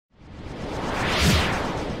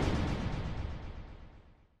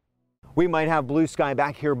We might have blue sky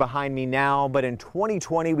back here behind me now, but in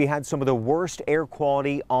 2020 we had some of the worst air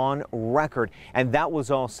quality on record, and that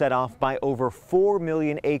was all set off by over 4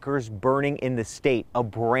 million acres burning in the state, a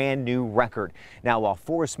brand new record. Now, while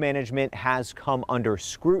forest management has come under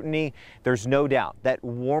scrutiny, there's no doubt that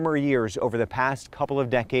warmer years over the past couple of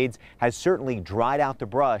decades has certainly dried out the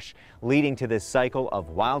brush, leading to this cycle of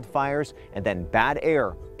wildfires and then bad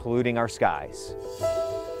air polluting our skies.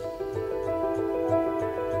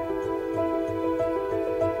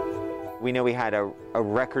 We know we had a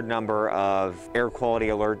record number of air quality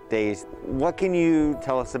alert days. What can you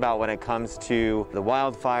tell us about when it comes to the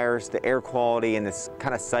wildfires, the air quality, and this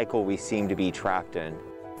kind of cycle we seem to be trapped in?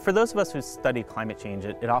 For those of us who study climate change,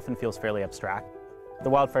 it often feels fairly abstract. The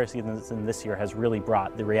wildfire season this year has really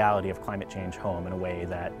brought the reality of climate change home in a way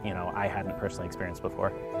that, I hadn't personally experienced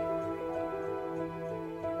before.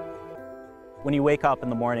 When you wake up in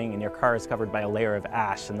the morning and your car is covered by a layer of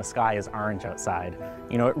ash and the sky is orange outside,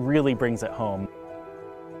 it really brings it home.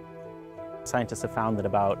 Scientists have found that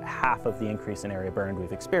about half of the increase in area burned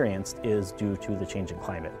we've experienced is due to the changing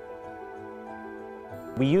climate.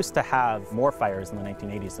 We used to have more fires in the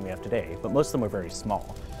 1980s than we have today, but most of them were very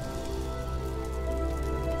small.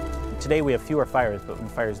 Today we have fewer fires, but when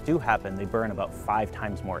fires do happen, they burn about 5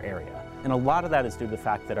 times more area. And a lot of that is due to the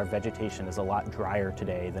fact that our vegetation is a lot drier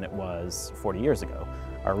today than it was 40 years ago.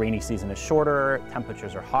 Our rainy season is shorter,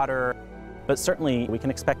 temperatures are hotter, but certainly we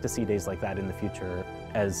can expect to see days like that in the future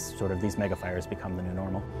as sort of these megafires become the new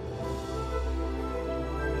normal.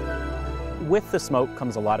 With the smoke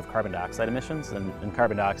comes a lot of carbon dioxide emissions, and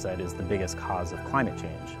carbon dioxide is the biggest cause of climate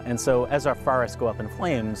change. And so as our forests go up in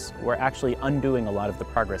flames, we're actually undoing a lot of the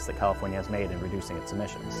progress that California has made in reducing its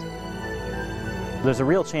emissions. There's a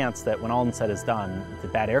real chance that when all said is done, the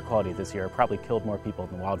bad air quality this year probably killed more people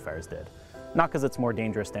than the wildfires did. Not because it's more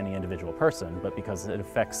dangerous to any individual person, but because it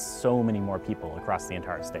affects so many more people across the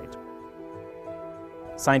entire state.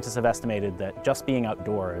 Scientists have estimated that just being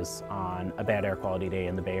outdoors on a bad air quality day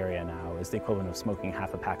in the Bay Area now is the equivalent of smoking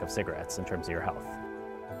half a pack of cigarettes in terms of your health.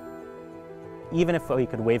 Even if we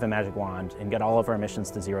could wave a magic wand and get all of our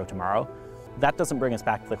emissions to zero tomorrow, that doesn't bring us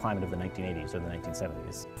back to the climate of the 1980s or the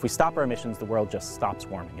 1970s. If we stop our emissions, the world just stops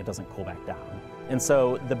warming. It doesn't cool back down. And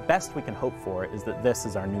so the best we can hope for is that this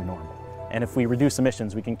is our new normal. And if we reduce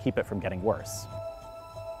emissions, we can keep it from getting worse.